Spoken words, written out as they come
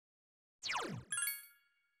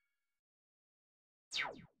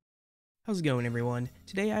How's it going, everyone?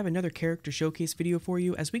 Today I have another character showcase video for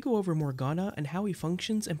you as we go over Morgana and how he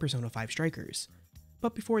functions in Persona 5 Strikers.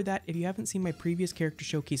 But before that, if you haven't seen my previous character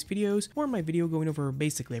showcase videos, or my video going over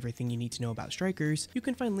basically everything you need to know about Strikers, you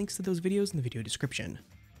can find links to those videos in the video description.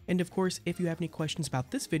 And of course, if you have any questions about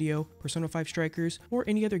this video, Persona 5 Strikers, or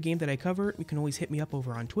any other game that I cover, you can always hit me up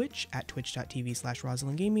over on Twitch at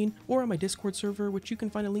twitch.tv/RosalindGaming, or on my Discord server, which you can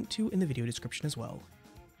find a link to in the video description as well.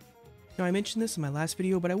 Now, I mentioned this in my last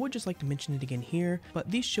video, but I would just like to mention it again here, but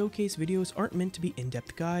these showcase videos aren't meant to be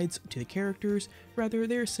in-depth guides to the characters, rather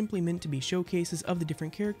they're simply meant to be showcases of the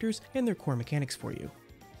different characters and their core mechanics for you.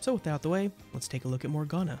 So with that out of the way, let's take a look at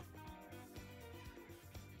Morgana.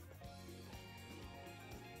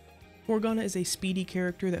 Morgana is a speedy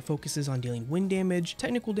character that focuses on dealing wind damage,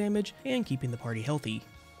 technical damage, and keeping the party healthy.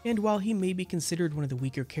 And while he may be considered one of the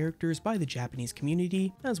weaker characters by the Japanese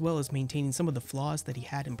community, as well as maintaining some of the flaws that he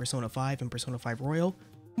had in Persona 5 and Persona 5 Royal,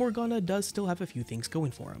 Morgana does still have a few things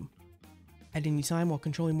going for him. At any time while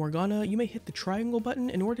controlling Morgana, you may hit the triangle button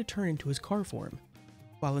in order to turn into his car form.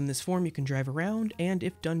 While in this form you can drive around, and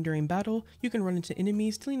if done during battle, you can run into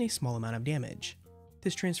enemies dealing a small amount of damage.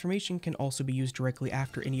 This transformation can also be used directly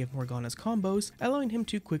after any of Morgana's combos, allowing him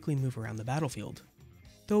to quickly move around the battlefield.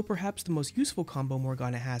 Though perhaps the most useful combo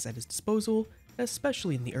Morgana has at his disposal,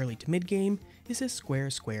 especially in the early to mid game, is his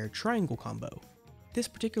square-square triangle combo. This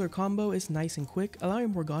particular combo is nice and quick, allowing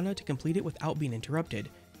Morgana to complete it without being interrupted,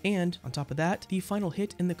 and on top of that, the final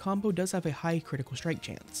hit in the combo does have a high critical strike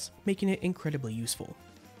chance, making it incredibly useful.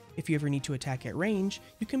 If you ever need to attack at range,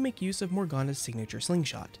 you can make use of Morgana's signature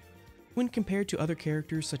slingshot. When compared to other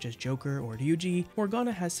characters such as Joker or Ryuji,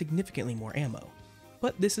 Morgana has significantly more ammo.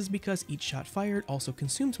 But this is because each shot fired also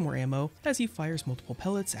consumes more ammo as he fires multiple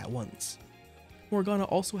pellets at once. Morgana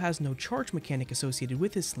also has no charge mechanic associated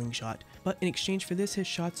with his slingshot, but in exchange for this his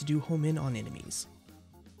shots do home in on enemies.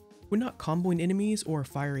 When not comboing enemies or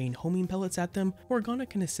firing homing pellets at them, Morgana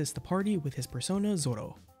can assist the party with his persona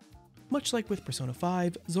Zoro. Much like with Persona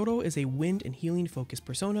 5, Zoro is a wind and healing focused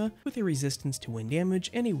persona with a resistance to wind damage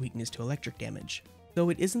and a weakness to electric damage. Though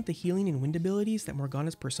it isn't the healing and wind abilities that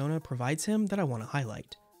Morgana's persona provides him that I want to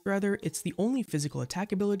highlight. Rather, it's the only physical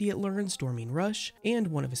attack ability it learns, Dorming Rush, and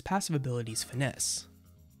one of his passive abilities, Finesse.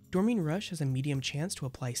 Dorming Rush has a medium chance to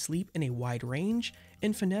apply sleep in a wide range,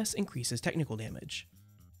 and Finesse increases technical damage.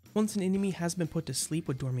 Once an enemy has been put to sleep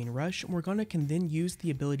with Dorming Rush, Morgana can then use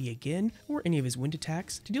the ability again, or any of his wind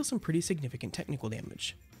attacks, to deal some pretty significant technical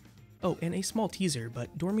damage. Oh, and a small teaser,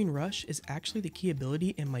 but Dorming Rush is actually the key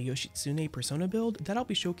ability in my Yoshitsune persona build that I'll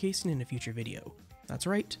be showcasing in a future video. That's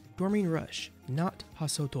right, Dorming Rush, not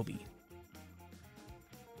Hasotobi.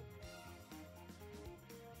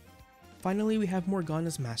 Finally, we have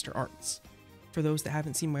Morgana's Master Arts. For those that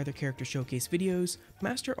haven't seen my other character showcase videos,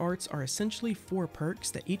 Master Arts are essentially 4 perks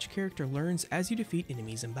that each character learns as you defeat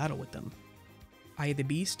enemies in battle with them. Eye of the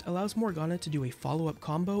Beast allows Morgana to do a follow-up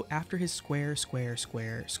combo after his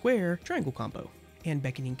square-square-square-square triangle combo, and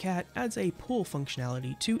Beckoning Cat adds a pull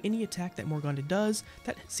functionality to any attack that Morgana does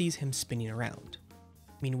that sees him spinning around.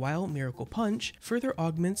 Meanwhile, Miracle Punch further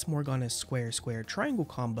augments Morgana's square-square-triangle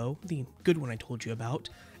combo, the good one I told you about,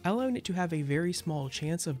 allowing it to have a very small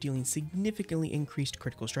chance of dealing significantly increased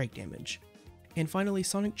critical strike damage. And finally,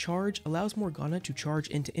 Sonic Charge allows Morgana to charge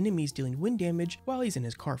into enemies dealing wind damage while he's in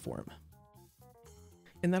his car form.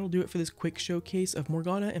 And that'll do it for this quick showcase of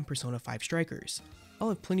Morgana and Persona 5 Strikers. I'll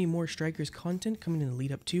have plenty more Strikers content coming in the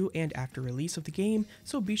lead up to and after release of the game,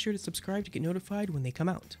 so be sure to subscribe to get notified when they come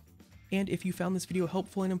out. And if you found this video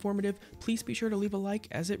helpful and informative, please be sure to leave a like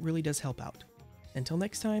as it really does help out. Until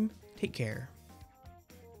next time, take care.